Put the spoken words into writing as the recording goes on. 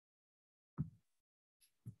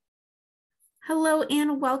Hello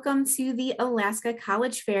and welcome to the Alaska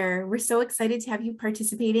College Fair. We're so excited to have you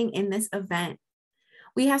participating in this event.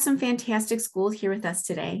 We have some fantastic schools here with us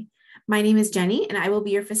today. My name is Jenny and I will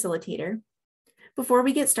be your facilitator. Before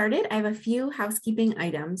we get started, I have a few housekeeping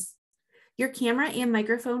items. Your camera and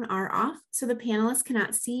microphone are off, so the panelists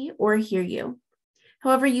cannot see or hear you.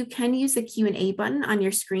 However, you can use the Q&A button on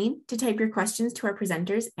your screen to type your questions to our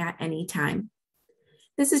presenters at any time.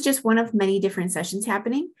 This is just one of many different sessions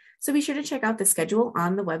happening, so be sure to check out the schedule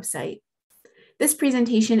on the website. This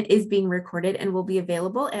presentation is being recorded and will be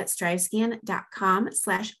available at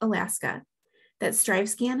strivescan.com/Alaska. That's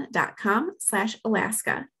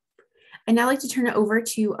strivescan.com/Alaska. I'd now like to turn it over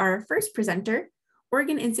to our first presenter,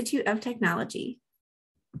 Oregon Institute of Technology.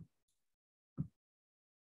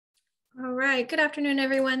 All right, good afternoon,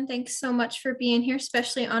 everyone. Thanks so much for being here,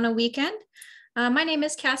 especially on a weekend. My name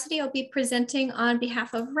is Cassidy. I'll be presenting on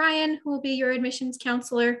behalf of Ryan, who will be your admissions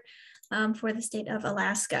counselor for the state of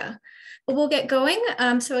Alaska. But we'll get going.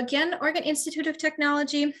 So again, Oregon Institute of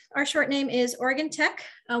Technology, our short name is Oregon Tech.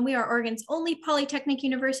 We are Oregon's only polytechnic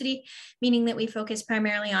university, meaning that we focus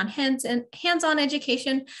primarily on hands-on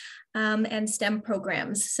education and STEM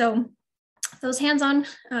programs. So those hands-on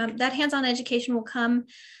education will come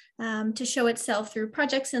to show itself through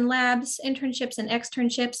projects and labs, internships and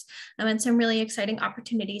externships, and some really exciting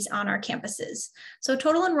opportunities on our campuses. So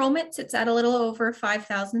total enrollment sits at a little over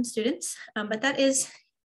 5,000 students, but that is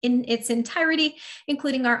in its entirety,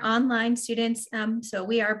 including our online students. So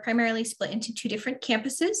we are primarily split into two different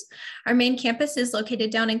campuses. Our main campus is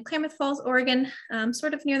located down in Klamath Falls, Oregon,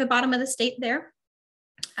 sort of near the bottom of the state there.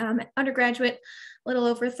 Undergraduate, a little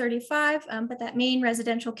over 35, but that main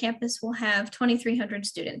residential campus will have 2,300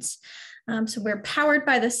 students. So we're powered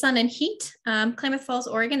by the sun and heat. Klamath Falls,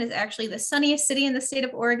 Oregon is actually the sunniest city in the state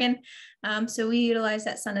of Oregon. So we utilize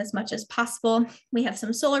that sun as much as possible. We have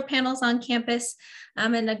some solar panels on campus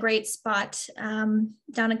and a great spot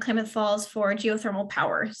down in Klamath Falls for geothermal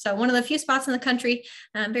power. So one of the few spots in the country,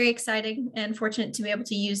 very exciting and fortunate to be able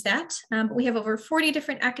to use that. We have over 40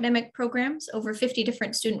 different academic programs, over 50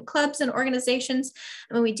 different student clubs and organizations.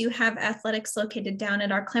 And we do have athletics located down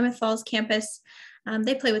at our Klamath Falls campus.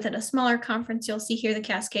 They play within a smaller conference. You'll see here the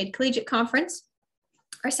Cascade Collegiate Conference.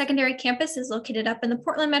 Our secondary campus is located up in the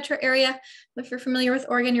Portland metro area. If you're familiar with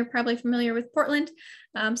Oregon, you're probably familiar with Portland.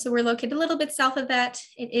 So we're located a little bit south of that.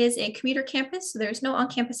 It is a commuter campus, so there's no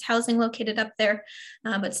on-campus housing located up there,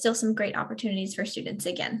 but still some great opportunities for students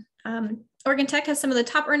again. Oregon Tech has some of the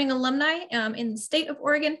top earning alumni in the state of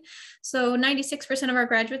Oregon. So 96% of our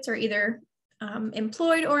graduates are either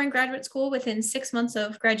employed or in graduate school within 6 months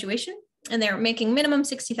of graduation, and they're making minimum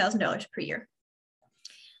 $60,000 per year.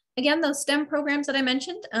 Again, those STEM programs that I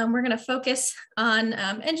mentioned, we're going to focus on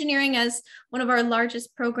engineering as one of our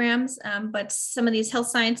largest programs, but some of these health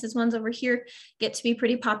sciences ones over here get to be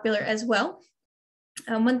pretty popular as well.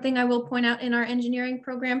 One thing I will point out in our engineering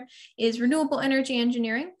program is renewable energy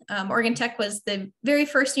engineering. Oregon Tech was the very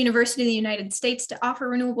first university in the United States to offer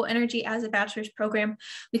renewable energy as a bachelor's program.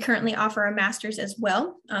 We currently offer a master's as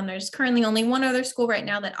well. There's currently only one other school right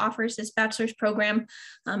now that offers this bachelor's program.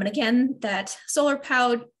 And again, that solar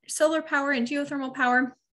power and geothermal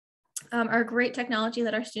power are great technology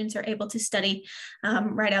that our students are able to study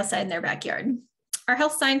right outside in their backyard. Our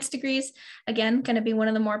health science degrees, again, going to be one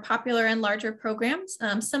of the more popular and larger programs.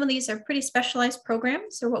 Some of these are pretty specialized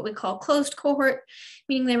programs, or what we call closed cohort,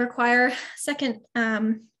 meaning they require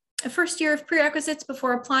a first year of prerequisites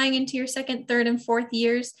before applying into your second, third, and fourth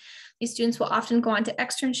years. These students will often go on to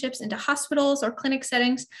externships into hospitals or clinic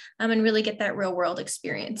settings and really get that real world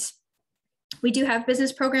experience. We do have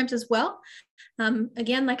business programs as well.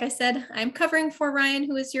 Again, like I said, I'm covering for Ryan,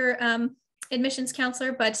 who is your admissions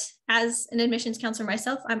counselor, but as an admissions counselor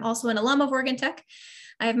myself, I'm also an alum of Oregon Tech.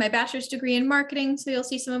 I have my bachelor's degree in marketing, so you'll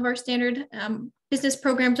see some of our standard business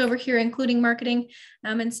programs over here, including marketing,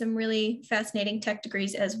 and some really fascinating tech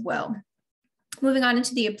degrees as well. Moving on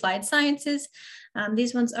into the applied sciences,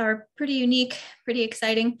 these ones are pretty unique, pretty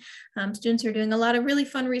exciting. Students are doing a lot of really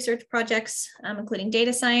fun research projects, including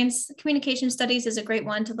data science. Communication studies is a great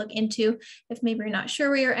one to look into if maybe you're not sure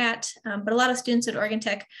where you're at, but a lot of students at Oregon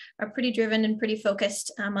Tech are pretty driven and pretty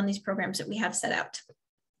focused on these programs that we have set out.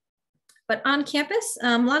 But on campus,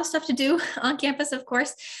 a lot of stuff to do on campus, of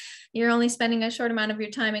course. You're only spending a short amount of your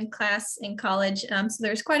time in class in college. So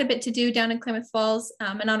there's quite a bit to do down in Klamath Falls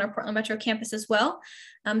and on our Portland Metro campus as well.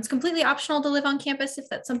 It's completely optional to live on campus if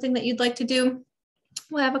that's something that you'd like to do.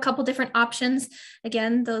 We'll have a couple different options.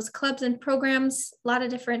 Again, those clubs and programs, a lot of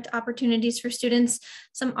different opportunities for students,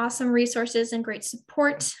 some awesome resources and great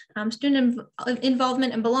support. Student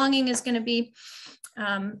involvement and belonging is going to be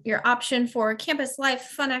your option for campus life,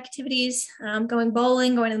 fun activities, going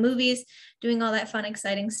bowling, going to the movies, doing all that fun,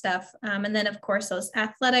 exciting stuff. And then of course, those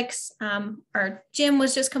athletics. Our gym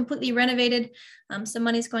was just completely renovated. Some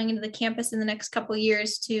money's going into the campus in the next couple of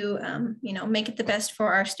years to make it the best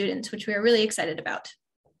for our students, which we are really excited about.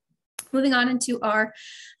 Moving on into our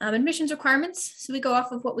admissions requirements. So we go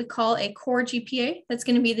off of what we call a core GPA. That's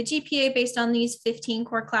going to be the GPA based on these 15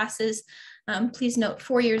 core classes. Please note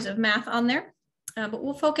 4 years of math on there. But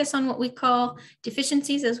we'll focus on what we call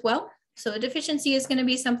deficiencies as well. So a deficiency is going to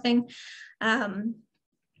be something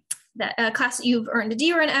that a class you've earned a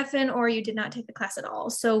D or an F in, or you did not take the class at all.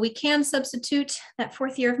 So we can substitute that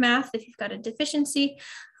 4th year of math if you've got a deficiency.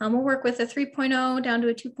 We'll work with a 3.0 down to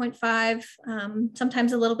a 2.5,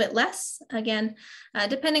 sometimes a little bit less. Again,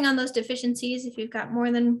 depending on those deficiencies, if you've got more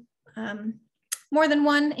than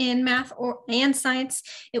one in math and science,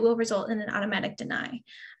 it will result in an automatic deny.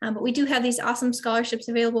 But we do have these awesome scholarships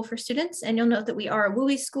available for students, and you'll note that we are a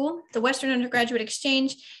WUI school. The Western Undergraduate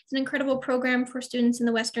Exchange is an incredible program for students in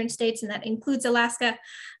the Western states, and that includes Alaska.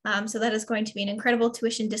 So that is going to be an incredible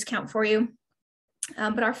tuition discount for you.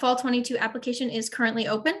 But our fall 22 application is currently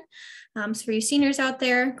open. So for you seniors out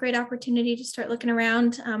there, great opportunity to start looking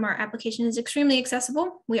around. Our application is extremely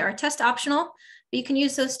accessible. We are test optional, but you can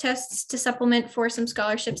use those tests to supplement for some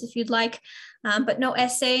scholarships if you'd like, but no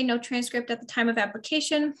essay, no transcript at the time of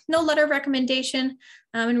application, no letter of recommendation,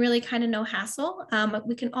 and really kind of no hassle.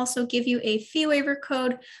 We can also give you a fee waiver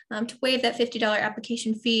code to waive that $50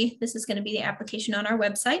 application fee. This is going to be the application on our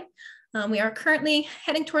website. We are currently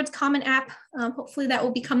heading towards Common App. Hopefully that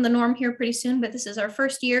will become the norm here pretty soon, but this is our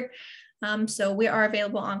first year. So we are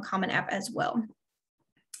available on Common App as well.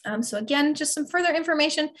 So again, just some further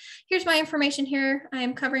information. Here's my information here. I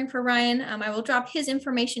am covering for Ryan. I will drop his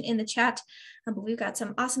information in the chat, but we've got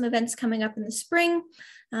some awesome events coming up in the spring,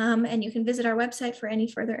 and you can visit our website for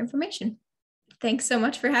any further information. Thanks so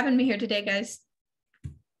much for having me here today, guys.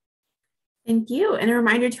 Thank you. And a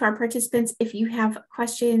reminder to our participants, if you have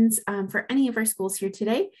questions for any of our schools here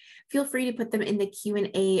today, feel free to put them in the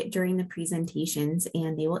Q&A during the presentations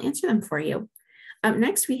and they will answer them for you. Up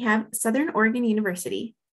next, we have Southern Oregon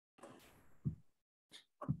University.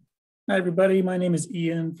 Hi, everybody. My name is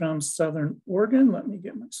Ian from Southern Oregon. Let me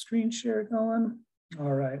get my screen share going.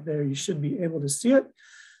 All right, there you should be able to see it.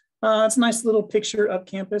 It's a nice little picture of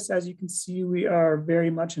campus. As you can see, we are very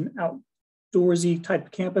much an outdoorsy type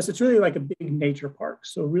of campus. It's really like a big nature park.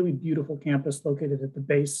 So really beautiful campus located at the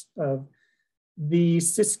base of the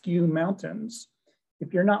Siskiyou Mountains.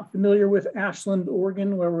 If you're not familiar with Ashland,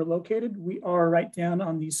 Oregon, where we're located, we are right down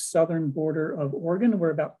on the southern border of Oregon. We're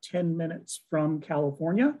about 10 minutes from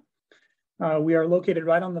California. We are located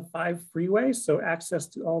right on the 5 freeway, so access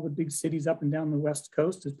to all the big cities up and down the West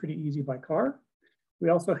Coast is pretty easy by car. We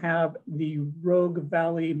also have the Rogue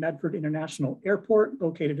Valley Medford International Airport,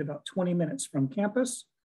 located about 20 minutes from campus,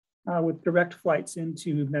 with direct flights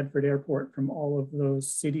into Medford Airport from all of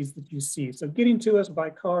those cities that you see. So getting to us by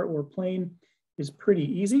car or plane is pretty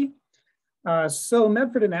easy. So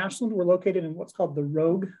Medford and Ashland were located in what's called the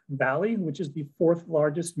Rogue Valley, which is the 4th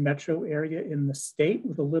largest metro area in the state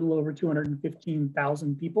with a little over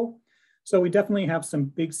 215,000 people. So we definitely have some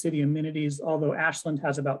big city amenities, although Ashland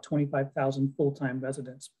has about 25,000 full-time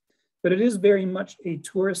residents. But it is very much a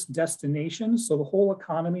tourist destination. So the whole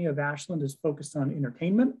economy of Ashland is focused on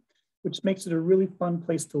entertainment, which makes it a really fun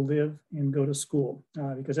place to live and go to school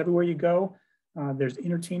because everywhere you go, there's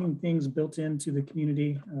entertaining things built into the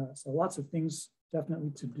community. So lots of things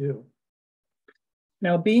definitely to do.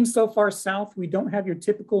 Now, being so far south, we don't have your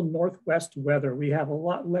typical Northwest weather. We have a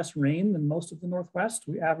lot less rain than most of the Northwest.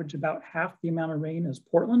 We average about half the amount of rain as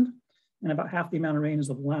Portland and about half the amount of rain as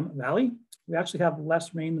the Willamette Valley. We actually have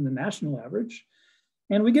less rain than the national average.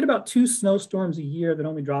 And we get about 2 snowstorms a year that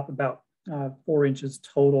only drop about 4 inches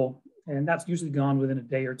total. And that's usually gone within a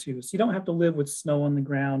day or two. So you don't have to live with snow on the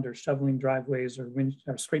ground or shoveling driveways or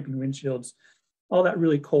scraping windshields, all that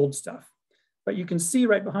really cold stuff. But you can see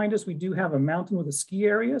right behind us, we do have a mountain with a ski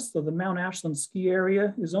area. So the Mount Ashland ski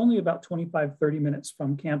area is only about 25, 30 minutes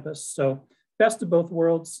from campus. So best of both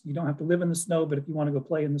worlds. You don't have to live in the snow, but if you want to go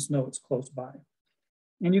play in the snow, it's close by.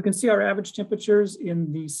 And you can see our average temperatures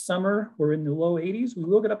in the summer, we're in the low 80s. We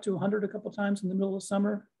will get up to 100 a couple times in the middle of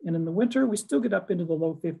summer. And in the winter, we still get up into the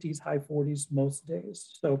low 50s, high 40s most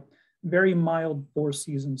days. So very mild 4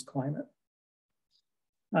 seasons climate.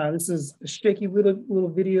 This is a shaky little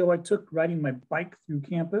video I took riding my bike through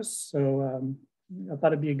campus. So I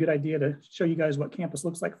thought it'd be a good idea to show you guys what campus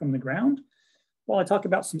looks like from the ground. While I talk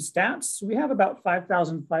about some stats, we have about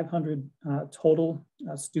 5,500 total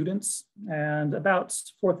students and about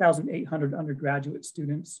 4,800 undergraduate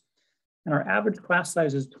students. And our average class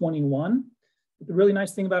size is 21. But the really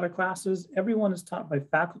nice thing about our classes, everyone is taught by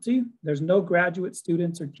faculty. There's no graduate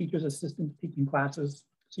students or teachers assistants teaching classes.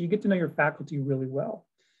 So you get to know your faculty really well.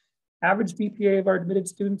 Average GPA of our admitted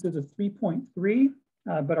students is a 3.3,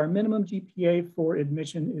 but our minimum GPA for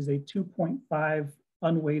admission is a 2.5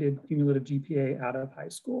 unweighted cumulative GPA out of high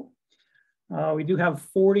school. We do have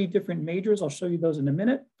 40 different majors. I'll show you those in a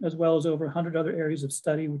minute, as well as over 100 other areas of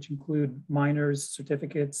study, which include minors,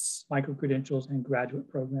 certificates, micro-credentials, and graduate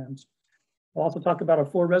programs. We'll also talk about our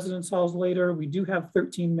 4 residence halls later. We do have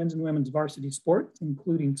 13 men's and women's varsity sports,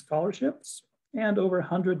 including scholarships, and over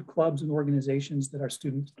 100 clubs and organizations that our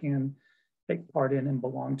students can take part in and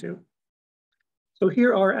belong to. So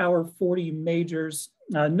here are our 40 majors.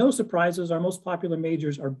 No surprises, our most popular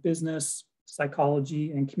majors are business,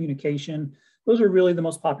 psychology, and communication. Those are really the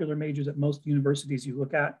most popular majors at most universities you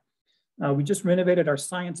look at. We just renovated our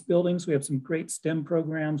science buildings. We have some great STEM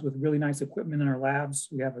programs with really nice equipment in our labs.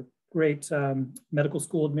 We have a great medical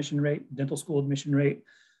school admission rate, dental school admission rate.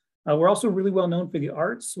 We're also really well known for the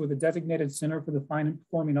arts. We're the designated center for the fine and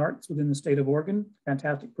performing arts within the state of Oregon.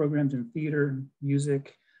 Fantastic programs in theater,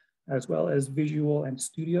 music, as well as visual and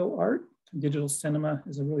studio art. Digital cinema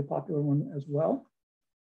is a really popular one as well.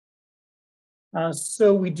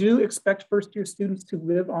 So we do expect first-year students to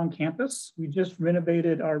live on campus. We just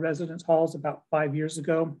renovated our residence halls about 5 years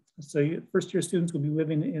ago. So first-year students will be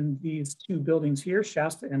living in these 2 buildings here,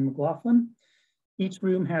 Shasta and McLaughlin. Each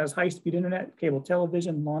room has high-speed internet, cable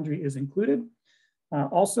television, laundry is included.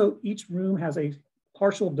 Also, each room has a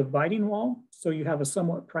partial dividing wall, so you have a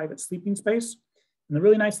somewhat private sleeping space. And the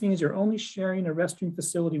really nice thing is you're only sharing a restroom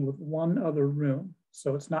facility with 1 other room.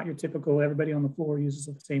 So it's not your typical everybody on the floor uses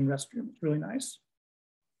the same restroom. It's really nice.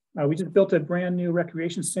 We just built a brand new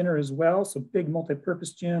recreation center as well. So big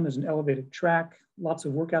multi-purpose gym, there's an elevated track, lots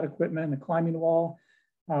of workout equipment, a climbing wall.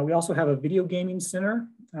 We also have a video gaming center.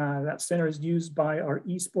 That center is used by our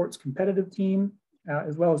esports competitive team,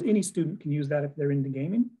 as well as any student can use that if they're into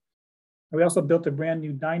gaming. We also built a brand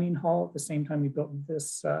new dining hall at the same time we built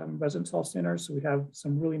this residence hall center. So we have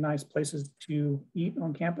some really nice places to eat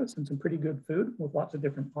on campus and some pretty good food with lots of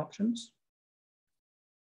different options.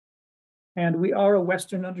 And we are a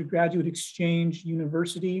Western undergraduate exchange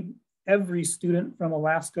university. Every student from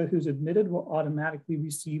Alaska who's admitted will automatically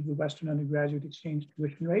receive the Western undergraduate exchange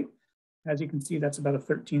tuition rate. As you can see, that's about a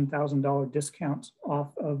 $13,000 discount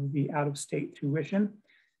off of the out-of-state tuition.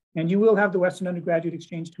 And you will have the Western undergraduate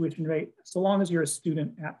exchange tuition rate so long as you're a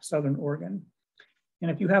student at Southern Oregon.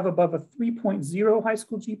 And if you have above a 3.0 high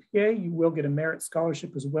school GPA, you will get a merit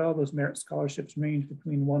scholarship as well. Those merit scholarships range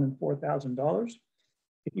between $1,000 and $4,000.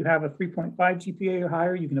 If you have a 3.5 GPA or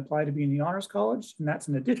higher, you can apply to be in the Honors College, and that's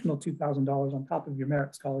an additional $2,000 on top of your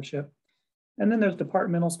merit scholarship. And then there's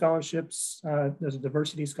departmental scholarships, there's a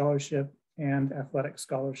diversity scholarship, and athletic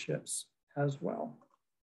scholarships as well.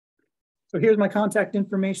 So here's my contact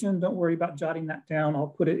information. Don't worry about jotting that down. I'll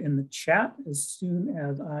put it in the chat as soon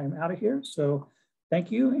as I'm out of here. So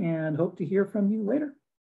thank you and hope to hear from you later.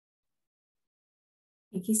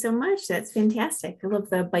 Thank you so much. That's fantastic. I love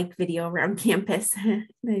the bike video around campus. I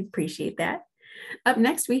appreciate that. Up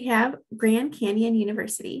next, we have Grand Canyon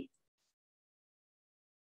University.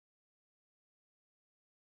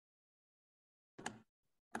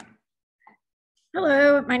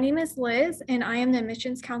 Hello, my name is Liz, and I am the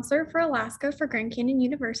admissions counselor for Alaska for Grand Canyon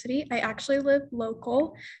University. I actually live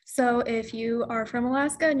local, so if you are from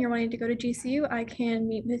Alaska and you're wanting to go to GCU, I can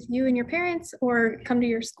meet with you and your parents or come to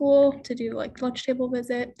your school to do like lunch table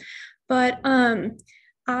visit. But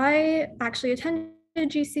I actually attended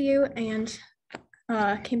GCU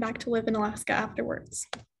and came back to live in Alaska afterwards.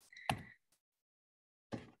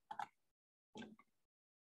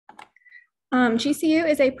 GCU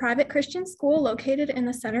is a private Christian school located in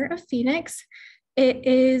the center of Phoenix. It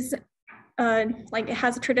is it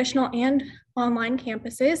has a traditional and online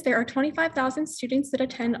campuses. There are 25,000 students that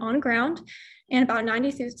attend on ground and about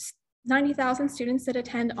 90,000 students that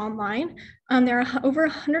attend online. There are over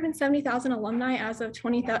 170,000 alumni as of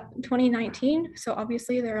 2019. So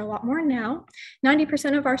obviously there are a lot more now.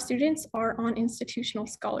 90% of our students are on institutional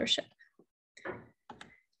scholarship.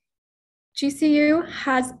 GCU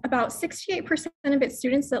has about 68% of its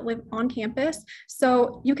students that live on campus.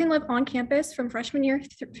 So you can live on campus from freshman year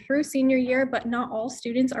through senior year, but not all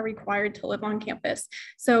students are required to live on campus.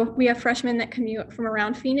 So we have freshmen that commute from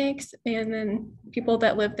around Phoenix and then people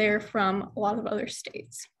that live there from a lot of other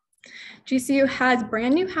states. GCU has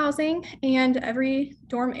brand new housing, and every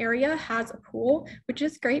dorm area has a pool, which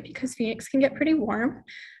is great because Phoenix can get pretty warm.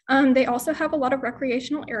 They also have a lot of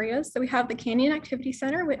recreational areas. So we have the Canyon Activity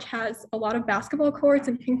Center, which has a lot of basketball courts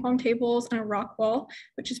and ping pong tables and a rock wall,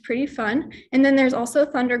 which is pretty fun. And then there's also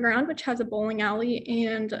Thunderground, which has a bowling alley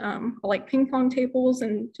and like ping pong tables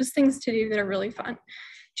and just things to do that are really fun.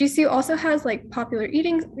 GCU also has like popular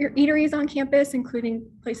eateries on campus, including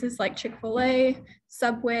places like Chick-fil-A,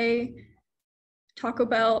 Subway, Taco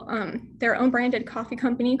Bell, their own branded coffee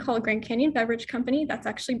company called Grand Canyon Beverage Company that's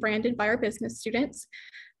actually branded by our business students.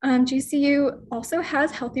 GCU also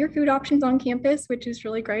has healthier food options on campus, which is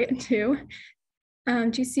really great too.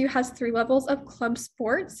 GCU has 3 levels of club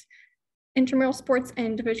sports, intramural sports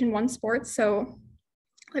and Division I sports. So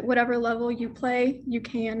like whatever level you play, you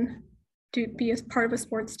can be as part of a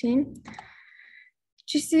sports team.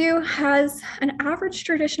 GCU has an average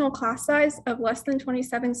traditional class size of less than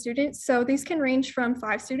 27 students. So these can range from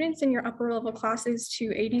 5 students in your upper level classes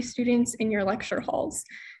to 80 students in your lecture halls.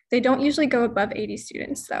 They don't usually go above 80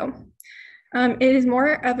 students though. It is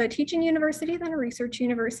more of a teaching university than a research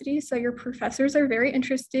university. So your professors are very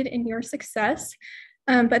interested in your success,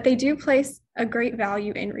 but they do place a great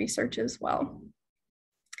value in research as well.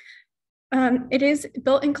 It is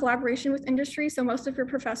built in collaboration with industry, so most of your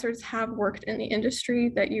professors have worked in the industry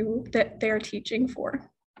that they are teaching for.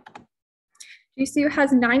 GCU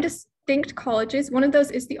has 9 distinct colleges. One of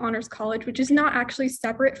those is the Honors College, which is not actually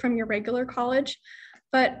separate from your regular college,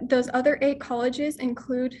 but those other 8 colleges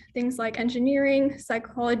include things like engineering,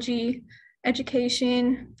 psychology,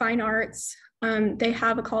 education, fine arts. They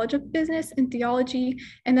have a College of Business and Theology,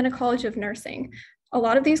 and then a College of Nursing. A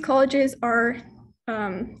lot of these colleges are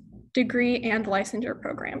degree and licensure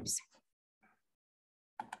programs.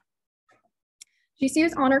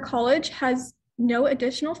 GCU's Honor College has no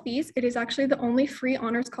additional fees. It is actually the only free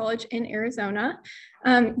honors college in Arizona.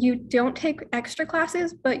 You don't take extra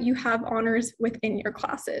classes, but you have honors within your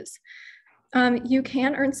classes. You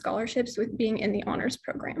can earn scholarships with being in the honors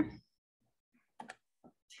program.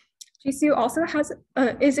 GCU also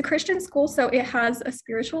is a Christian school, so it has a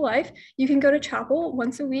spiritual life. You can go to chapel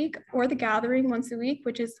once a week or the gathering once a week,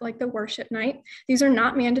 which is like the worship night. These are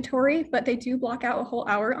not mandatory, but they do block out a whole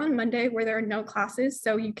hour on Monday where there are no classes,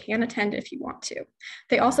 so you can attend if you want to.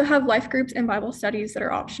 They also have life groups and Bible studies that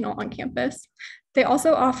are optional on campus. They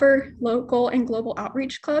also offer local and global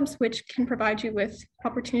outreach clubs, which can provide you with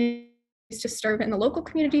opportunities to serve in the local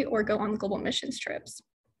community or go on global missions trips.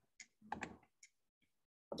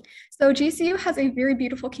 So GCU has a very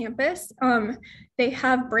beautiful campus. They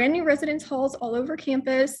have brand new residence halls all over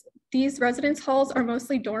campus. These residence halls are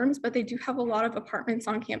mostly dorms, but they do have a lot of apartments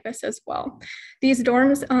on campus as well. These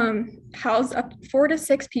dorms house up 4 to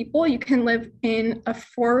 6 people. You can live in a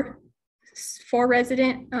four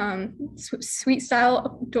resident suite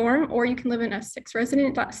style dorm, or you can live in a 6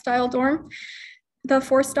 resident style dorm. The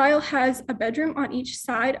 4 style has a bedroom on each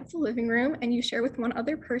side of the living room, and you share with one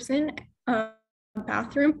other person a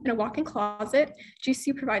bathroom and a walk-in closet.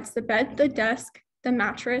 GCU provides the bed, the desk, the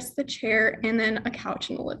mattress, the chair, and then a couch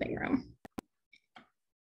in the living room.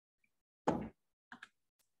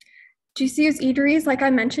 GCU's eateries, like I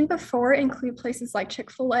mentioned before, include places like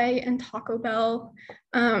Chick-fil-A and Taco Bell.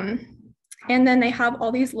 And then they have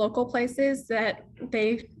all these local places that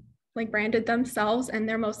they like branded themselves, and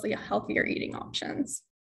they're mostly healthier eating options.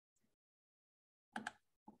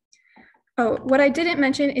 Oh, what I didn't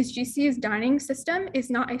mention is GCU's dining system is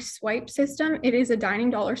not a swipe system. It is a dining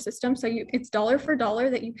dollar system. So it's dollar for dollar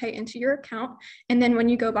that you pay into your account. And then when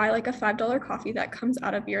you go buy like a $5 coffee, that comes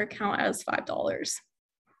out of your account as $5.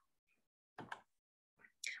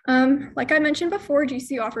 Like I mentioned before,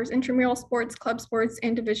 GCU offers intramural sports, club sports,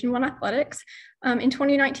 and Division I athletics. In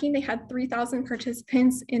 2019, they had 3,000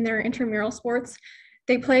 participants in their intramural sports.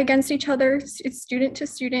 They play against each other. It's student to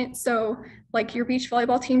student. So like your beach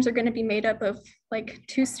volleyball teams are going to be made up of like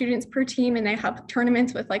 2 students per team, and they have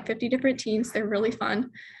tournaments with like 50 different teams. They're really fun.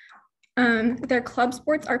 Their club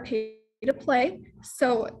sports are paid to play.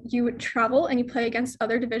 So you would travel and you play against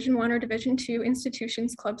other Division I or Division II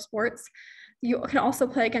institutions' club sports. You can also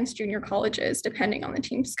play against junior colleges depending on the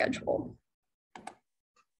team's schedule.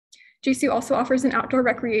 GCU also offers an outdoor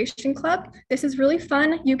recreation club. This is really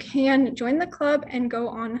fun. You can join the club and go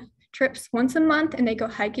on trips once a month, and they go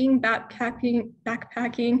hiking,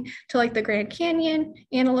 backpacking to like the Grand Canyon,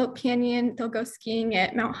 Antelope Canyon. They'll go skiing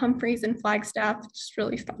at Mount Humphreys and Flagstaff. It's just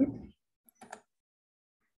really fun.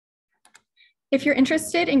 If you're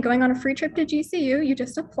interested in going on a free trip to GCU, you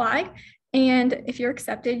just apply. And if you're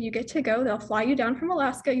accepted, you get to go. They'll fly you down from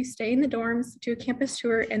Alaska. You stay in the dorms, do a campus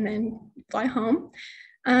tour, and then fly home.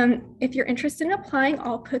 If you're interested in applying,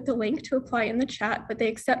 I'll put the link to apply in the chat, but they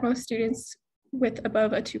accept most students with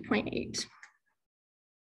above a 2.8.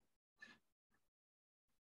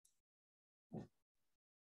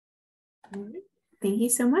 Thank you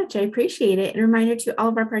so much. I appreciate it. And a reminder to all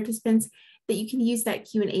of our participants that you can use that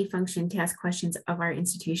Q&A function to ask questions of our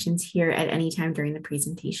institutions here at any time during the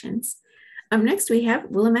presentations. Next, we have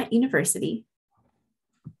Willamette University.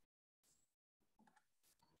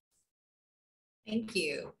 Thank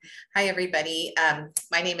you. Hi, everybody.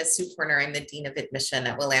 My name is Sue Porter. I'm the Dean of Admission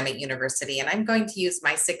at Willamette University, and I'm going to use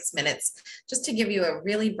my 6 minutes just to give you a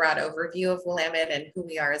really broad overview of Willamette and who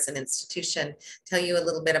we are as an institution, tell you a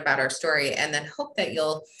little bit about our story, and then hope that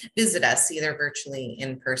you'll visit us either virtually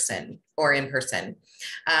in person or in person.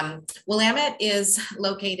 Willamette is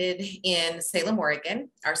located in Salem, Oregon,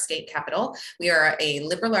 our state capital. We are a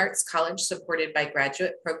liberal arts college supported by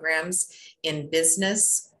graduate programs in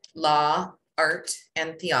business, law, art,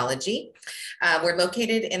 and theology. We're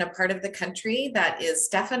located in a part of the country that is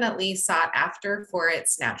definitely sought after for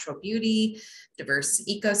its natural beauty, diverse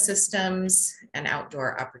ecosystems, and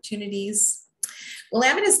outdoor opportunities.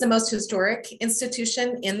 Willamette is the most historic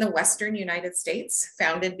institution in the Western United States,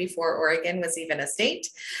 founded before Oregon was even a state.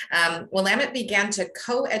 Willamette began to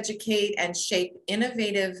co-educate and shape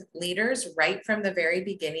innovative leaders right from the very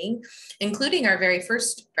beginning, including our very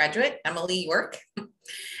first graduate, Emily York.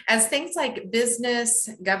 As things like business,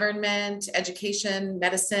 government, education,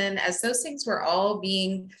 medicine, as those things were all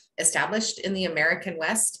being established in the American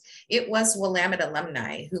West, it was Willamette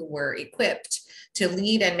alumni who were equipped to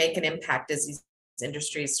lead and make an impact as these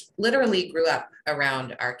industries literally grew up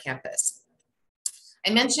around our campus. I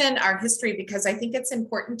mention our history because I think it's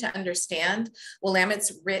important to understand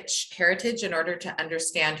Willamette's rich heritage in order to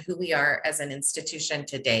understand who we are as an institution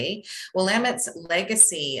today. Willamette's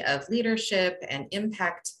legacy of leadership and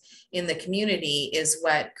impact in the community is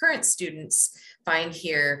what current students find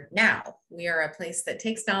here now. We are a place that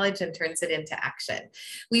takes knowledge and turns it into action.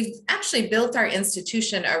 We've actually built our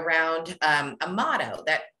institution around a motto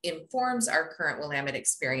that informs our current Willamette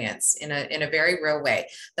experience in a very real way.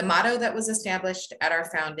 The motto that was established at our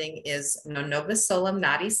founding is "Non nobis solum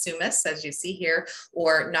nati sumus," as you see here,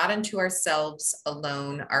 or "Not unto ourselves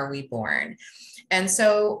alone are we born." And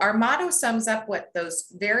so our motto sums up what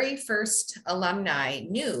those very first alumni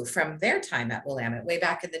knew from their time at Willamette way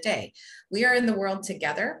back in the day. We are in the world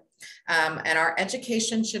together, and our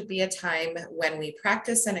education should be a time when we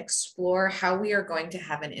practice and explore how we are going to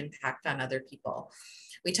have an impact on other people.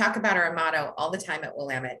 We talk about our motto all the time at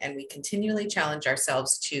Willamette, and we continually challenge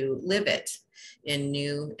ourselves to live it in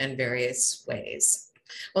new and various ways.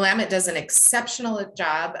 Willamette does an exceptional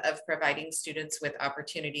job of providing students with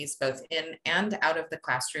opportunities both in and out of the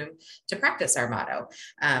classroom to practice our motto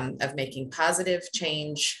of making positive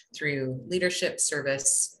change through leadership,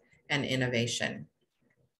 service, and innovation.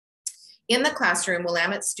 In the classroom,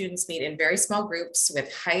 Willamette students meet in very small groups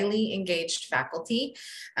with highly engaged faculty,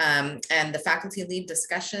 and the faculty lead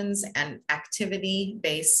discussions and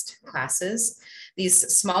activity-based classes.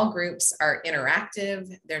 These small groups are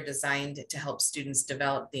interactive. They're designed to help students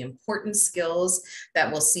develop the important skills that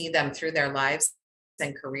will see them through their lives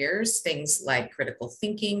and careers, things like critical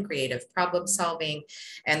thinking, creative problem solving,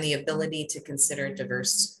 and the ability to consider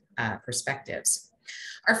diverse perspectives.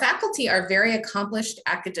 Our faculty are very accomplished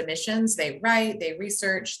academicians. They write, they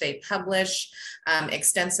research, they publish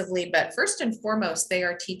extensively, but first and foremost, they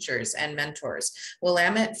are teachers and mentors.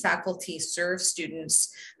 Willamette faculty serve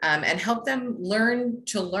students and help them learn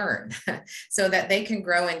to learn so that they can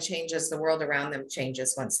grow and change as the world around them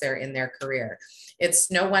changes once they're in their career.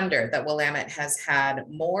 It's no wonder that Willamette has had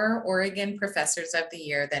more Oregon Professors of the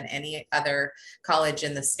Year than any other college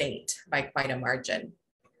in the state by quite a margin.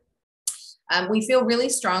 We feel really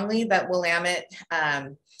strongly that Willamette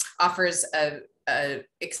offers a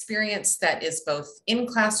experience that is both in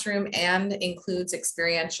classroom and includes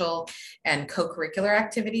experiential and co-curricular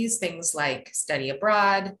activities, things like study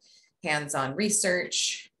abroad, hands-on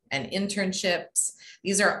research, and internships.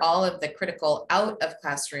 These are all of the critical out of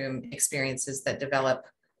classroom experiences that develop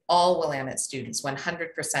all Willamette students.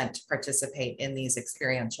 100% participate in these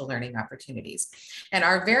experiential learning opportunities. And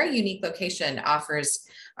our very unique location offers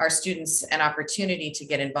our students an opportunity to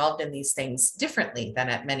get involved in these things differently than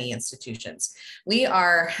at many institutions. We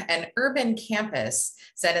are an urban campus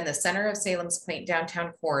set in the center of Salem's quaint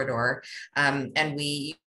downtown corridor, and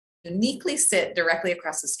we uniquely sit directly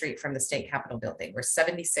across the street from the state capitol building. We're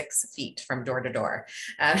 76 feet from door to door.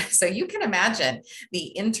 So you can imagine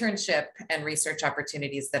the internship and research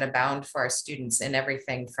opportunities that abound for our students in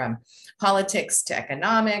everything from politics to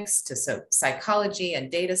economics to psychology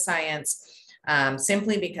and data science.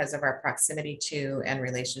 simply because of our proximity to and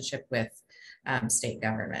relationship with state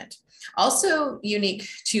government. Also unique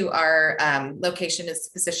to our location is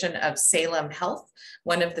the position of Salem Health,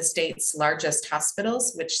 one of the state's largest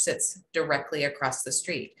hospitals, which sits directly across the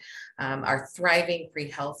street. Our thriving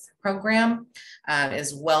pre-health program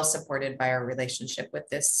is well supported by our relationship with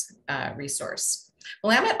this resource.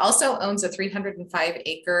 Willamette also owns a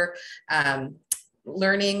 305-acre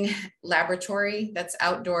learning laboratory that's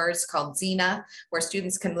outdoors called Xena, where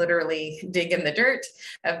students can literally dig in the dirt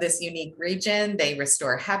of this unique region. They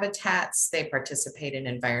restore habitats, they participate in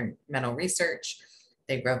environmental research,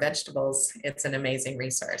 they grow vegetables. It's an amazing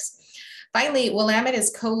resource. Finally, Willamette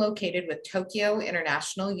is co-located with Tokyo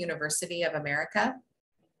International University of America.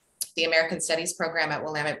 The American Studies program at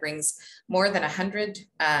Willamette brings more than 100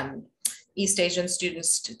 East Asian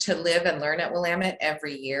students to live and learn at Willamette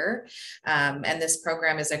every year. And this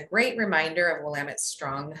program is a great reminder of Willamette's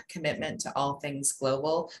strong commitment to all things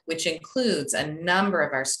global, which includes a number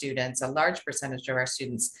of our students, a large percentage of our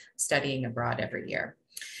students studying abroad every year.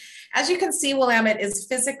 As you can see, Willamette is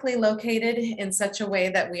physically located in such a way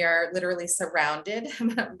that we are literally surrounded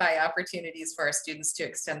by opportunities for our students to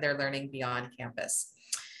extend their learning beyond campus.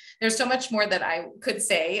 There's so much more that I could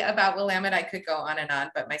say about Willamette. I could go on,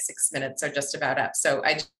 but my 6 minutes are just about up. So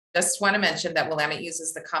I just want to mention that Willamette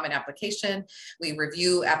uses the Common Application. We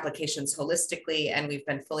review applications holistically, and we've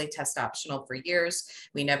been fully test optional for years.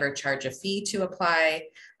 We never charge a fee to apply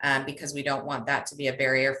because we don't want that to be a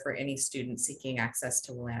barrier for any student seeking access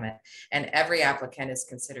to Willamette. And every applicant is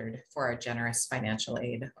considered for our generous financial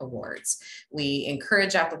aid awards. We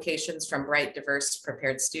encourage applications from bright, diverse,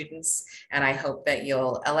 prepared students, and I hope that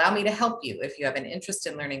you'll allow me to help you. If you have an interest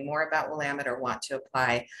in learning more about Willamette or want to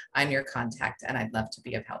apply, I'm your contact, and I'd love to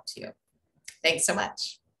be of help to you. Thanks so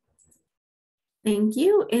much. Thank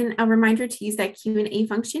you. And a reminder to use that Q&A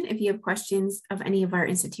function if you have questions of any of our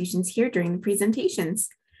institutions here during the presentations.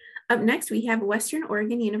 Up next, we have Western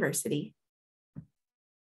Oregon University.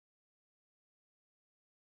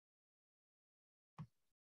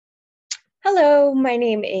 Hello, my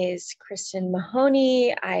name is Kristen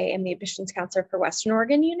Mahoney. I am the admissions counselor for Western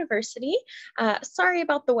Oregon University. Sorry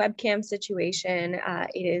about the webcam situation.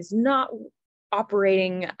 It is not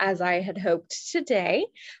operating as I had hoped today,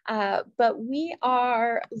 but we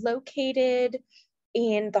are located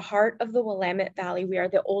in the heart of the Willamette Valley. We are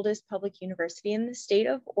the oldest public university in the state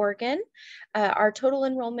of Oregon. Our total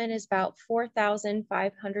enrollment is about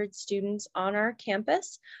 4,500 students on our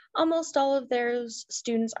campus. Almost all of those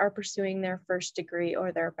students are pursuing their first degree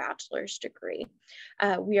or their bachelor's degree.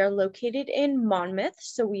 We are located in Monmouth,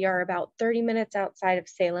 so we are about 30 minutes outside of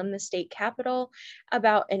Salem, the state capital,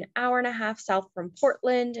 about an hour and a half south from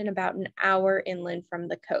Portland, and about an hour inland from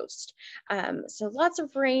the coast. So lots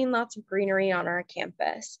of rain, lots of greenery on our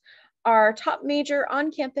campus. Our top major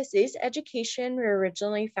on campus is education. We were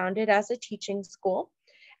originally founded as a teaching school.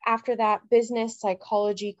 After that, business,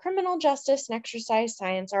 psychology, criminal justice, and exercise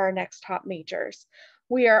science are our next top majors.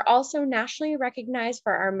 We are also nationally recognized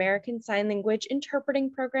for our American Sign Language Interpreting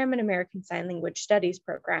Program and American Sign Language Studies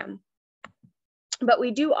program. But we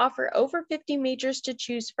do offer over 50 majors to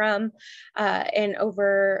choose from and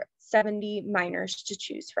over 70 minors to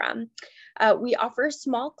choose from. We offer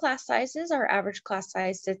small class sizes. Our average class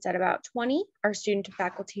size sits at about 20. Our student to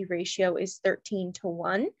faculty ratio is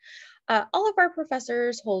 13:1. All of our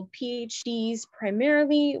professors hold PhDs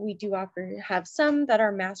primarily. We do have some that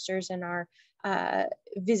are masters and are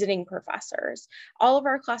visiting professors. All of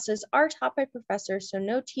our classes are taught by professors, so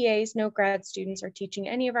no TAs, no grad students are teaching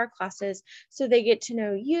any of our classes, so they get to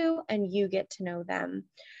know you and you get to know them.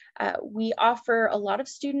 We offer a lot of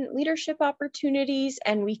student leadership opportunities,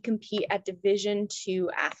 and we compete at Division II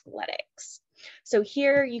athletics. So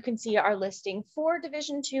here you can see our listing for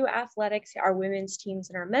Division II athletics, our women's teams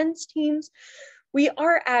and our men's teams. We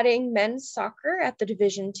are adding men's soccer at the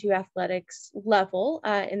Division II athletics level,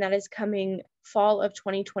 and that is coming fall of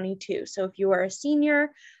 2022. So if you are a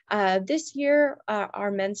senior this year,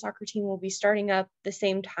 our men's soccer team will be starting up the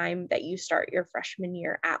same time that you start your freshman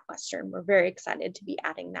year at Western. We're very excited to be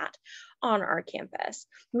adding that on our campus.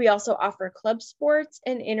 We also offer club sports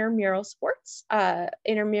and intramural sports.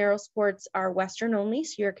 Intramural sports are Western only,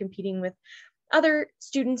 so you're competing with other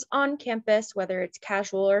students on campus, whether it's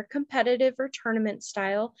casual or competitive or tournament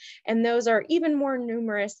style. And those are even more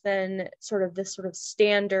numerous than the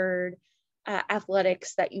standard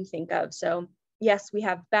athletics that you think of. So yes, we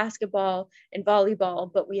have basketball and volleyball,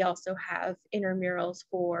 but we also have intramurals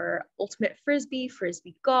for ultimate frisbee,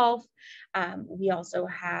 frisbee golf. We also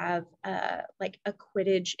have like a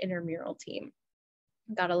Quidditch intramural team.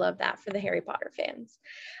 Gotta love that for the Harry Potter fans.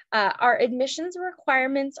 Our admissions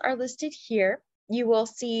requirements are listed here. You will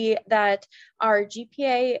see that our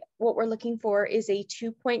GPA, what we're looking for is a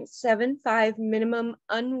 2.75 minimum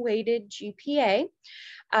unweighted GPA.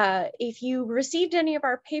 If you received any of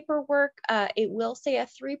our paperwork, it will say a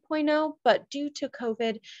 3.0, but due to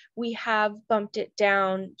COVID, we have bumped it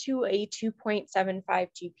down to a 2.75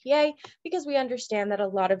 GPA because we understand that a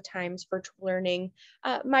lot of times virtual learning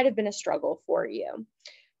might have been a struggle for you.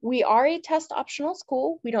 We are a test optional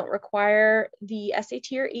school. We don't require the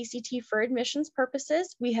SAT or ACT for admissions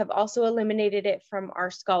purposes. We have also eliminated it from our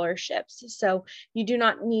scholarships. So you do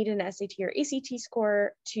not need an SAT or ACT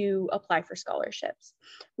score to apply for scholarships.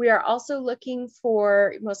 We are also looking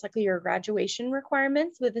for most likely your graduation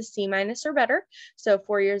requirements with a C- or better. So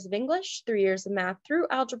 4 years of English, 3 years of math through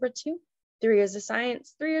Algebra 2, 3 years of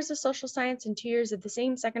science, 3 years of social science, and 2 years of the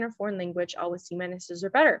same second or foreign language, all with C- or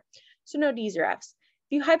better. So no Ds or Fs.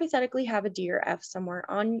 If you hypothetically have a D or F somewhere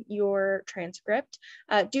on your transcript,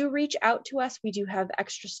 do reach out to us. We do have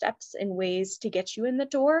extra steps and ways to get you in the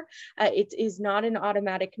door. It is not an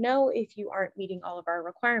automatic no if you aren't meeting all of our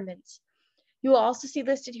requirements. You will also see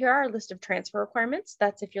listed here our list of transfer requirements.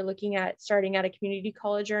 That's if you're looking at starting at a community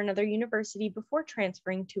college or another university before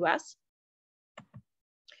transferring to us.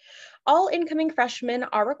 All incoming freshmen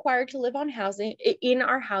are required to live in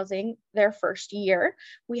our housing their first year.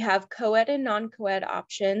 We have co-ed and non-co-ed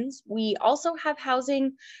options. We also have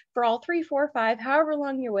housing for all 3, 4, 5, however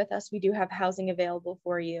long you're with us, we do have housing available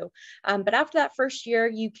for you. But after that first year,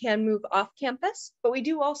 you can move off campus, but we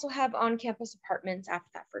do also have on-campus apartments after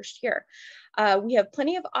that first year. We have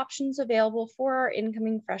plenty of options available for our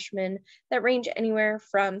incoming freshmen that range anywhere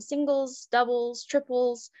from singles, doubles,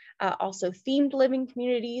 triples, also themed living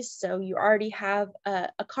communities. So you already have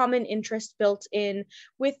a common interest built in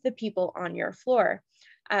with the people on your floor.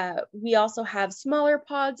 We also have smaller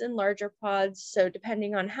pods and larger pods. So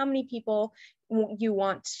depending on how many people you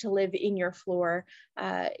want to live in your floor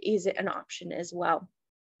is an option as well.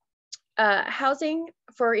 Housing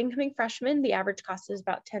for incoming freshmen, the average cost is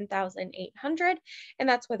about $10,800, and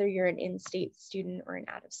that's whether you're an in-state student or an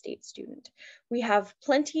out-of-state student. We have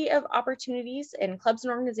plenty of opportunities and clubs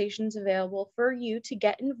and organizations available for you to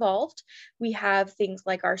get involved. We have things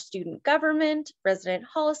like our student government, resident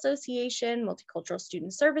hall association, multicultural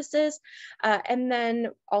student services, and then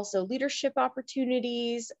also leadership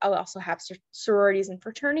opportunities. I also have sororities and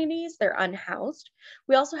fraternities. They're unhoused.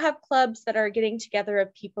 We also have clubs that are getting together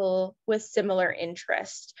of people with similar interests.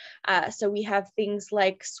 So we have things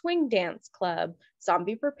like Swing Dance Club,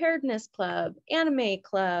 Zombie Preparedness Club, Anime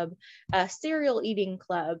Club, Cereal Eating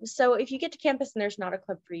Club. So if you get to campus and there's not a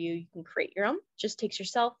club for you, you can create your own. Just takes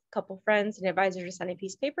yourself, a couple friends, an advisor to sign a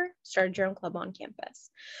piece of paper, start your own club on campus.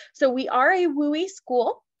 So we are a WUI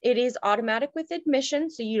school. It is automatic with admission,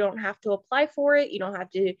 so you don't have to apply for it. You don't have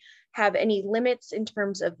to have any limits in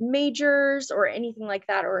terms of majors or anything like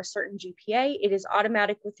that, or a certain GPA. It is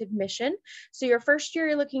automatic with admission. So your first year,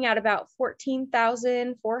 you're looking at about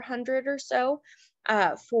 $14,400 or so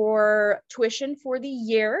for tuition for the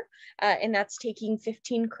year, and that's taking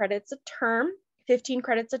 15 credits a term. 15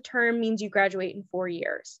 credits a term means you graduate in 4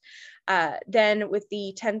 years. Then with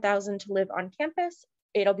the $10,000 to live on campus,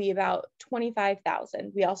 it'll be about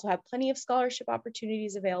 $25,000. We also have plenty of scholarship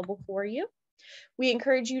opportunities available for you. We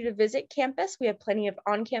encourage you to visit campus. We have plenty of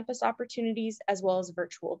on-campus opportunities as well as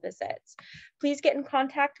virtual visits. Please get in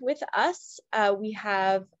contact with us. We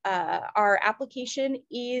have our application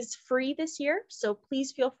is free this year, so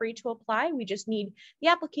please feel free to apply. We just need the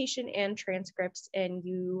application and transcripts, and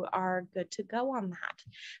you are good to go on that.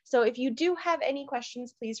 So if you do have any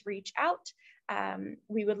questions, please reach out.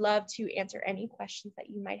 We would love to answer any questions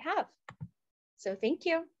that you might have. So thank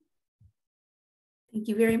you. Thank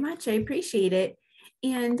you very much. I appreciate it.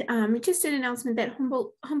 And just an announcement that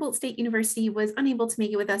Humboldt State University was unable to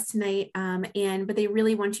make it with us tonight, but they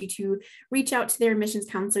really want you to reach out to their admissions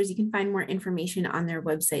counselors. You can find more information on their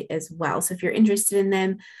website as well. So if you're interested in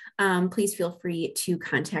them, please feel free to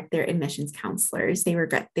contact their admissions counselors. They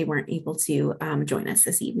regret they weren't able to join us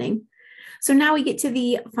this evening. So now we get to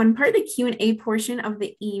the fun part, the Q&A portion of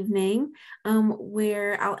the evening,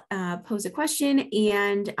 where I'll pose a question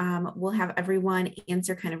and we'll have everyone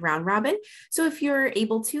answer kind of round robin. So if you're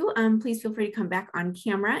able to, please feel free to come back on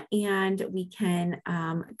camera and we can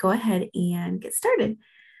go ahead and get started.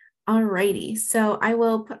 Alrighty, so I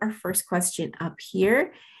will put our first question up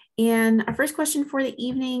here. And our first question for the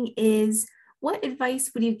evening is, what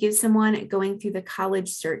advice would you give someone going through the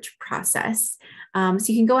college search process? So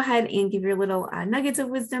you can go ahead and give your little nuggets of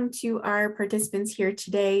wisdom to our participants here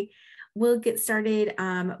today. We'll get started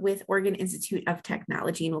with Oregon Institute of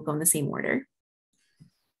Technology, and we'll go in the same order.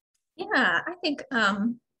 Yeah, I think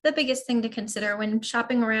the biggest thing to consider when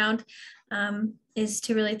shopping around is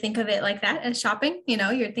to really think of it like that as shopping. You know,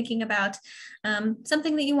 you're thinking about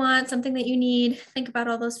something that you want, something that you need. Think about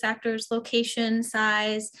all those factors: location,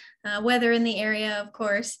 size, weather in the area, of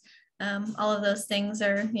course. All of those things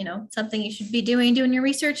are, you know, something you should be doing your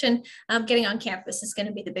research, and getting on campus is going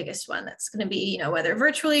to be the biggest one. That's going to be, you know, whether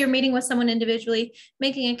virtually or meeting with someone individually,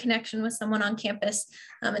 making a connection with someone on campus,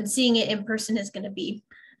 and seeing it in person is going to be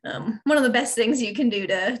one of the best things you can do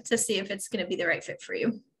to see if it's going to be the right fit for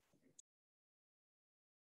you.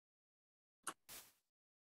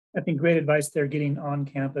 I think great advice there, getting on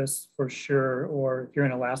campus for sure, or if you're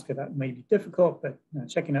in Alaska, that may be difficult, but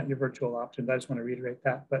checking out your virtual options. I just want to reiterate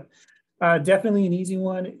that. But definitely an easy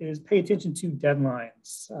one is pay attention to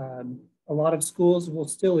deadlines. A lot of schools will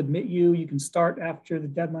still admit you can start after the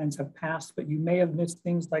deadlines have passed, but you may have missed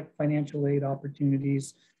things like financial aid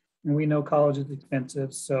opportunities. And we know college is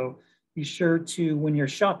expensive. So be sure to, when you're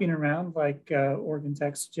shopping around, like Oregon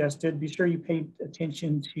Tech suggested, be sure you pay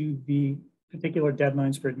attention to the particular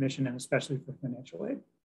deadlines for admission, and especially for financial aid.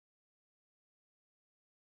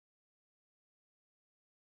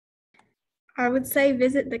 I would say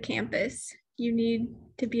visit the campus. You need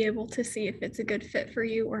to be able to see if it's a good fit for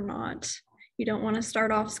you or not. You don't want to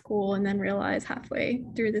start off school and then realize halfway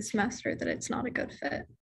through the semester that it's not a good fit.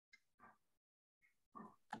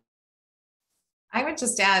 I would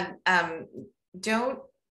just add, don't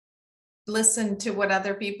listen to what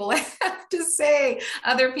other people have to say.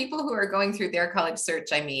 Other people who are going through their college search.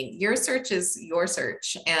 I mean, your search is your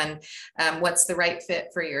search, and what's the right fit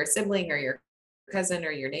for your sibling or your cousin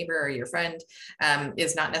or your neighbor or your friend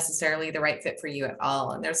is not necessarily the right fit for you at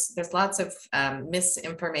all. And there's lots of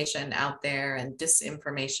misinformation out there and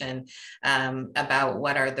disinformation about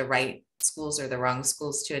what are the right schools or the wrong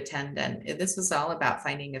schools to attend. And this is all about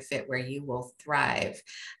finding a fit where you will thrive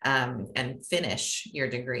and finish your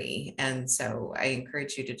degree. And so I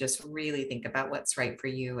encourage you to just really think about what's right for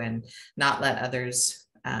you and not let others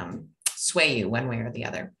sway you one way or the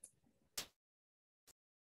other.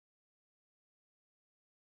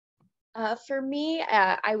 For me,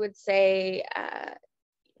 I would say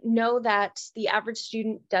know that the average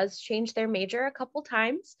student does change their major a couple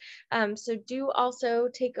times. So do also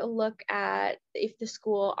take a look at if the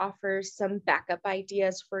school offers some backup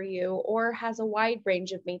ideas for you or has a wide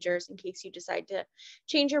range of majors in case you decide to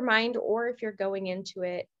change your mind, or if you're going into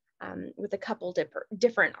it with a couple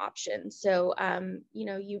different options. So, you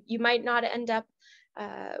know, you might not end up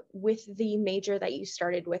with the major that you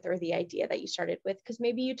started with or the idea that you started with, because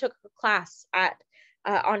maybe you took a class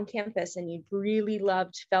on campus and you really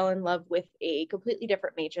fell in love with a completely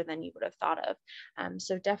different major than you would have thought of.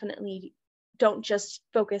 So definitely don't just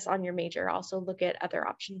focus on your major, also look at other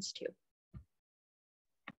options too.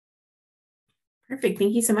 Perfect.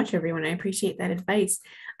 Thank you so much, everyone. I appreciate that advice.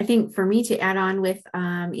 I think for me to add on with,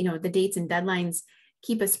 you know, the dates and deadlines,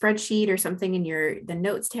 keep a spreadsheet or something in the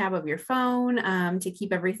notes tab of your phone to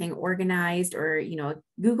keep everything organized, or, you know,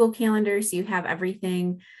 Google Calendar, so you have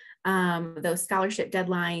everything, those scholarship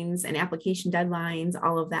deadlines and application deadlines,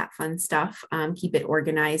 all of that fun stuff, keep it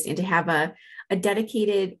organized, and to have a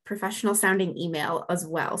dedicated professional sounding email as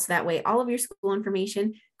well. So that way all of your school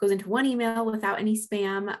information goes into one email without any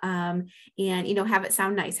spam, and, you know, have it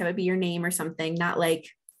sound nice, have it be your name or something, not like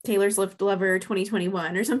Taylor's Lift Lover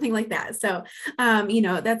 2021 or something like that. So, you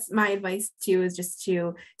know, that's my advice too, is just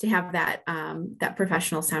to have that, that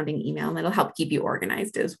professional sounding email, and that'll help keep you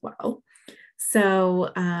organized as well. So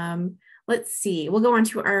let's see, we'll go on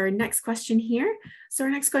to our next question here. So our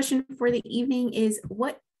next question for the evening is,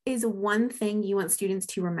 what is one thing you want students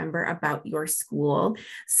to remember about your school?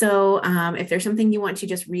 So if there's something you want to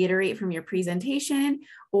just reiterate from your presentation,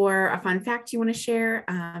 or a fun fact you want to share,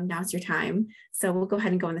 now's your time. So we'll go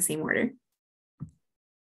ahead and go in the same order.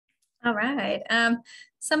 All right.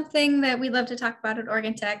 Something that we love to talk about at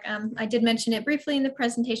Oregon Tech, I did mention it briefly in the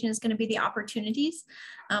presentation, is going to be the opportunities.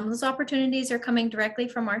 Those opportunities are coming directly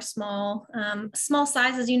from our small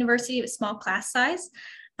size as a university, with small class size.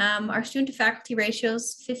 Our student to faculty ratio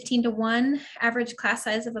is 15:1, average class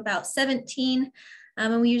size of about 17.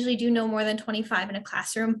 And we usually do no more than 25 in a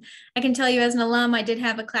classroom. I can tell you as an alum, I did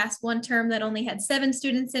have a class one term that only had 7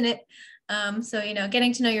 students in it. So, you know,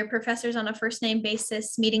 getting to know your professors on a first name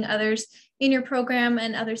basis, meeting others in your program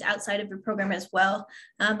and others outside of your program as well.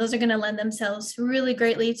 Those are going to lend themselves really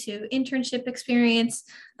greatly to internship experience,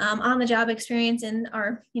 on the job experience in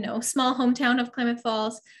our, you know, small hometown of Klamath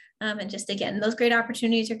Falls. And just, again, those great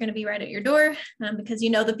opportunities are going to be right at your door, because you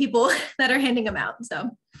know the people that are handing them out. So.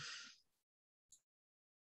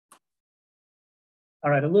 All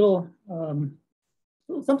right, a little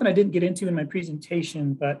something I didn't get into in my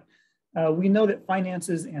presentation, but We know that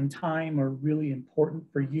finances and time are really important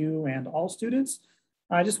for you and all students.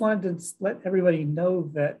 I just wanted to let everybody know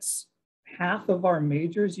that half of our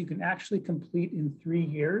majors you can actually complete in 3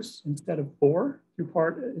 years instead of 4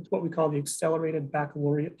 through it's what we call the Accelerated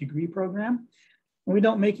Baccalaureate Degree Program. And we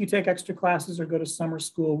don't make you take extra classes or go to summer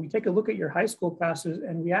school. We take a look at your high school classes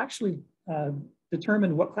and we actually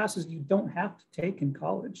determine what classes you don't have to take in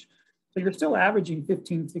college. So you're still averaging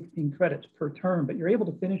 15, 16 credits per term, but you're able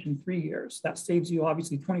to finish in 3 years. That saves you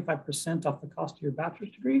obviously 25% off the cost of your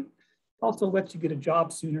bachelor's degree. Also lets you get a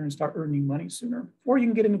job sooner and start earning money sooner. Or you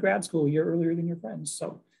can get into grad school a year earlier than your friends.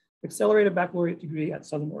 So Accelerated Baccalaureate Degree at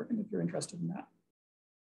Southern Oregon if you're interested in that.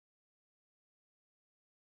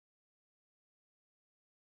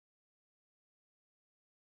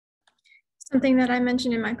 Something that I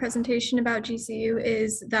mentioned in my presentation about GCU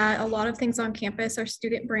is that a lot of things on campus are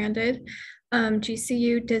student branded.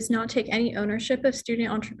 GCU does not take any ownership of student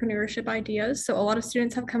entrepreneurship ideas. So a lot of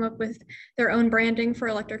students have come up with their own branding for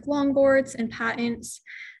electric longboards and patents,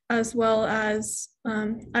 as well as,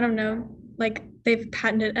 I don't know, like they've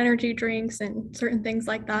patented energy drinks and certain things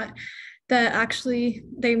like that, that actually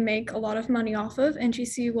they make a lot of money off of, and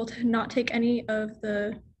GCU will not take any of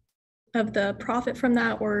the profit from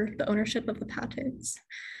that or the ownership of the patents.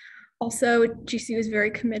 Also, GCU is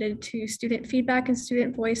very committed to student feedback and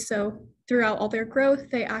student voice. So throughout all their growth,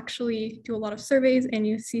 they actually do a lot of surveys and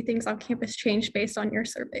you see things on campus change based on your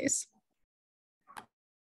surveys.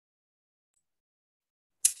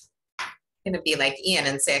 Going to be like Ian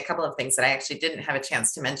and say a couple of things that I actually didn't have a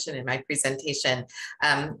chance to mention in my presentation.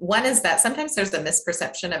 One is that sometimes there's a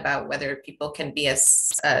misperception about whether people can be a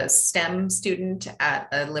STEM student at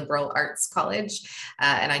a liberal arts college.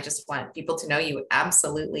 And I just want people to know you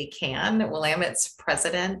absolutely can. Willamette's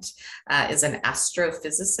president is an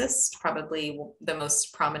astrophysicist, probably the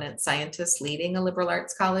most prominent scientist leading a liberal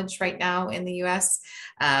arts college right now in the US.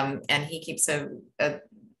 And he keeps a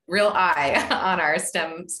real eye on our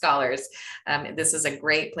STEM scholars. This is a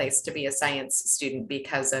great place to be a science student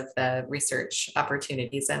because of the research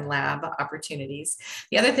opportunities and lab opportunities.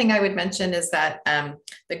 The other thing I would mention is that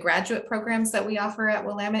the graduate programs that we offer at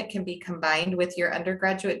Willamette can be combined with your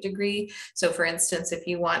undergraduate degree. So for instance, if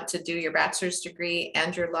you want to do your bachelor's degree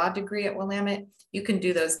and your law degree at Willamette, you can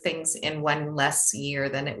do those things in one less year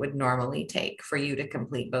than it would normally take for you to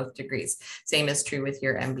complete both degrees. Same is true with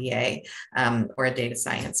your MBA or a data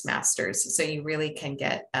science master's. So you really can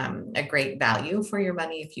get a great value for your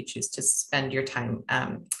money if you choose to spend your time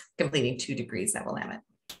completing 2 degrees at Willamette.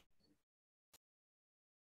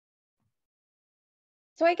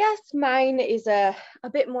 So I guess mine is a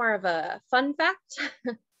bit more of a fun fact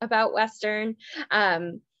about Western.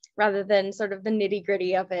 Rather than sort of the nitty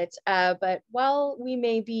gritty of it. But while we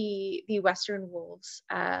may be the Western wolves,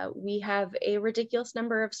 we have a ridiculous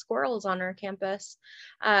number of squirrels on our campus,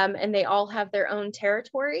 and they all have their own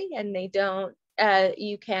territory, and they don't,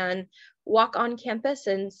 you can walk on campus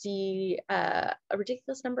and see a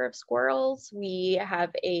ridiculous number of squirrels. We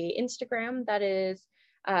have a Instagram that is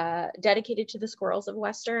dedicated to the squirrels of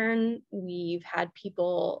Western. We've had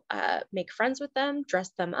people make friends with them, dress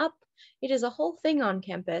them up. It is a whole thing on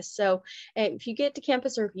campus. So if you get to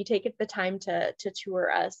campus or if you take the time to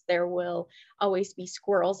tour us, there will always be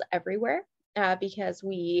squirrels everywhere because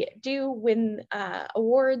we do win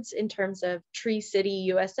awards in terms of Tree City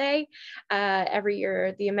USA. Every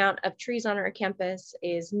year, the amount of trees on our campus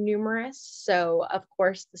is numerous. So of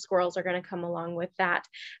course, the squirrels are going to come along with that.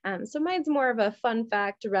 So mine's more of a fun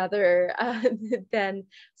fact rather than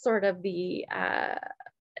sort of the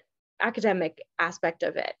academic aspect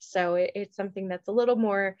of it. So it's something that's a little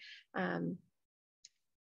more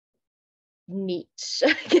neat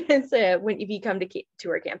if you come to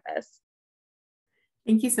our campus.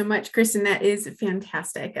 Thank you so much, Kristen. That is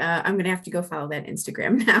fantastic. I'm going to have to go follow that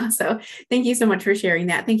Instagram now. So thank you so much for sharing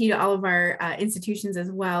that. Thank you to all of our institutions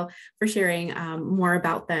as well for sharing more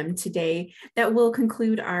about them today. That will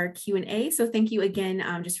conclude our Q&A. So thank you again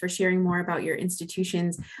just for sharing more about your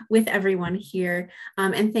institutions with everyone here.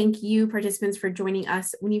 And thank you, participants, for joining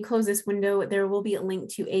us. When you close this window, there will be a link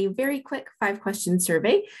to a very quick 5-question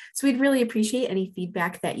survey. So we'd really appreciate any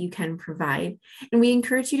feedback that you can provide. And we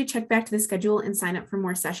encourage you to check back to the schedule and sign up for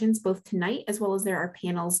more sessions both tonight as well as there are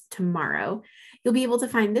panels tomorrow. You'll be able to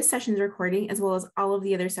find this session's recording as well as all of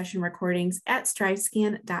the other session recordings at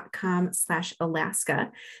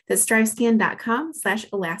strivescan.com/Alaska. That's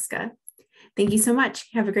strivescan.com/Alaska. Thank you so much.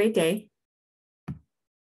 Have a great day.